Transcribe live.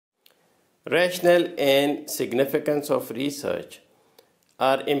Rationale and significance of research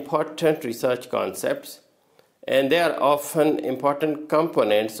are important research concepts, and they are often important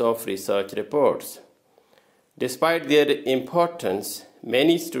components of research reports. Despite their importance,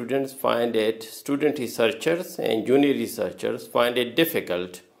 many student researchers and junior researchers find it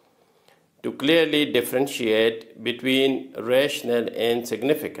difficult to clearly differentiate between rationale and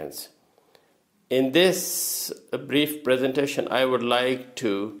significance. In this brief presentation, I would like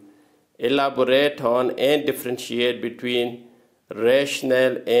to elaborate on and differentiate between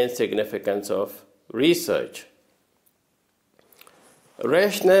rationale and significance of research.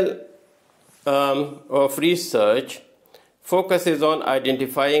 Rationale of research focuses on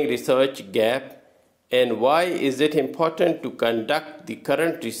identifying research gap and why is it important to conduct the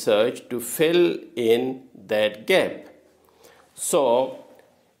current research to fill in that gap. So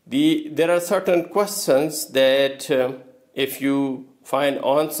there are certain questions that if you find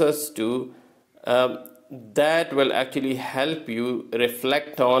answers to, that will actually help you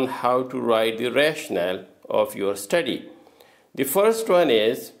reflect on how to write the rationale of your study. The first one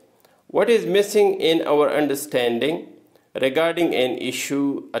is, what is missing in our understanding regarding an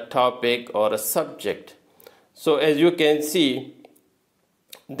issue, a topic, or a subject? So as you can see,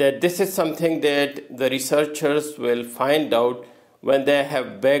 that this is something that the researchers will find out when they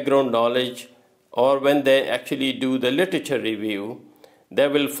have background knowledge or when they actually do the literature review. They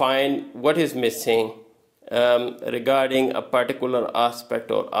will find what is missing regarding a particular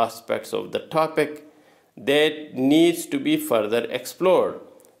aspect or aspects of the topic that needs to be further explored.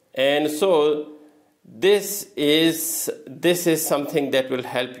 And so this is something that will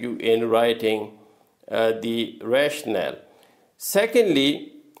help you in writing the rationale.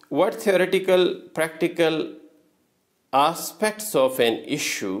 Secondly, what theoretical, practical aspects of an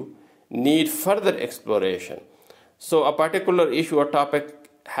issue need further exploration. So a particular issue or topic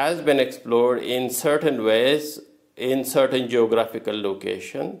has been explored in certain ways, in certain geographical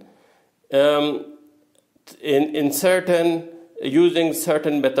location, using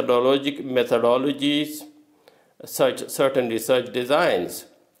certain methodologies, such certain research designs.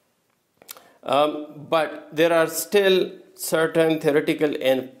 But there are still certain theoretical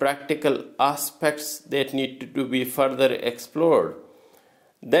and practical aspects that need to be further explored.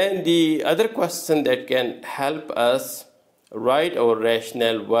 Then the other question that can help us write our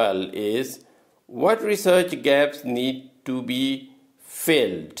rationale well is, what research gaps need to be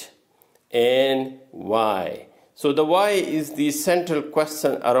filled and why? So the why is the central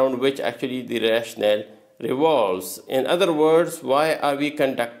question around which actually the rationale revolves. In other words, why are we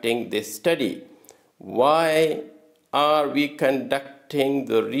conducting this study? Why are we conducting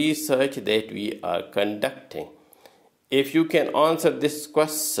the research that we are conducting? If you can answer this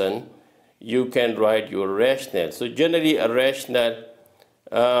question, you can write your rationale. So generally a rationale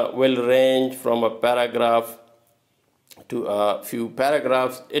will range from a paragraph to a few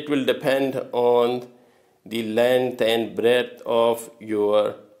paragraphs. It will depend on the length and breadth of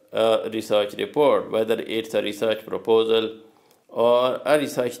your research report, whether it's a research proposal or a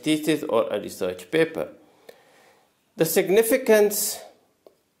research thesis or a research paper. The significance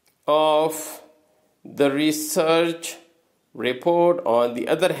of the research report, on the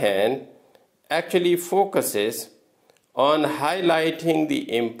other hand, actually focuses on highlighting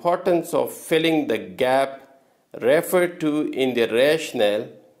the importance of filling the gap referred to in the rationale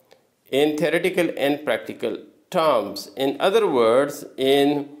in theoretical and practical terms. In other words,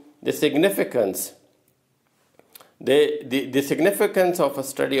 in the significance, the significance of a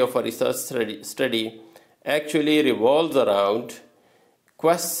study, of a research study actually revolves around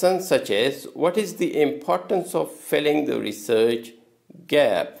questions such as, what is the importance of filling the research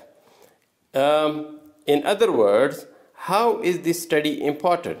gap? In other words, how is this study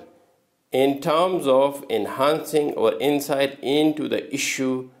important in terms of enhancing our insight into the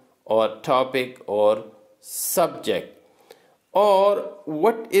issue or topic or subject? Or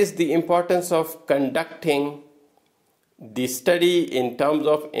what is the importance of conducting the study in terms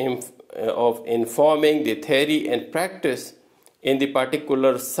of informing the theory and practice in the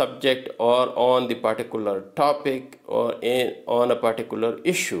particular subject or on the particular topic or on a particular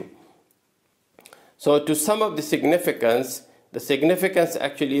issue? So to sum up the significance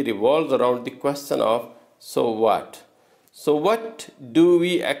actually revolves around the question of, so what? So what will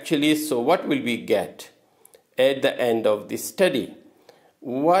we get at the end of the study?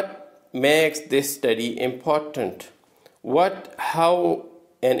 What makes this study important? How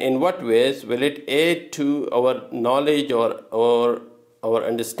and in what ways will it aid to our knowledge or our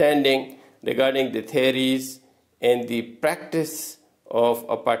understanding regarding the theories and the practice of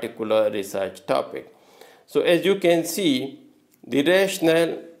a particular research topic? So as you can see, the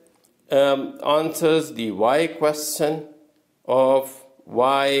rationale answers the why question of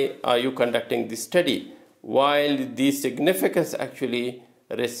why are you conducting the study, while the significance actually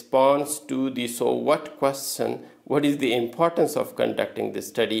responds to the so what question. What is the importance of conducting the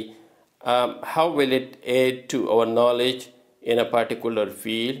study? How will it aid to our knowledge in a particular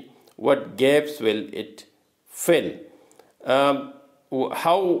field? What gaps will it fill?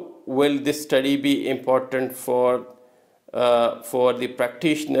 How will this study be important for the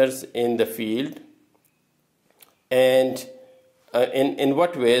practitioners in the field? And in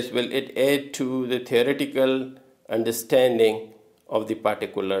what ways will it aid to the theoretical understanding of the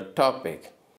particular topic?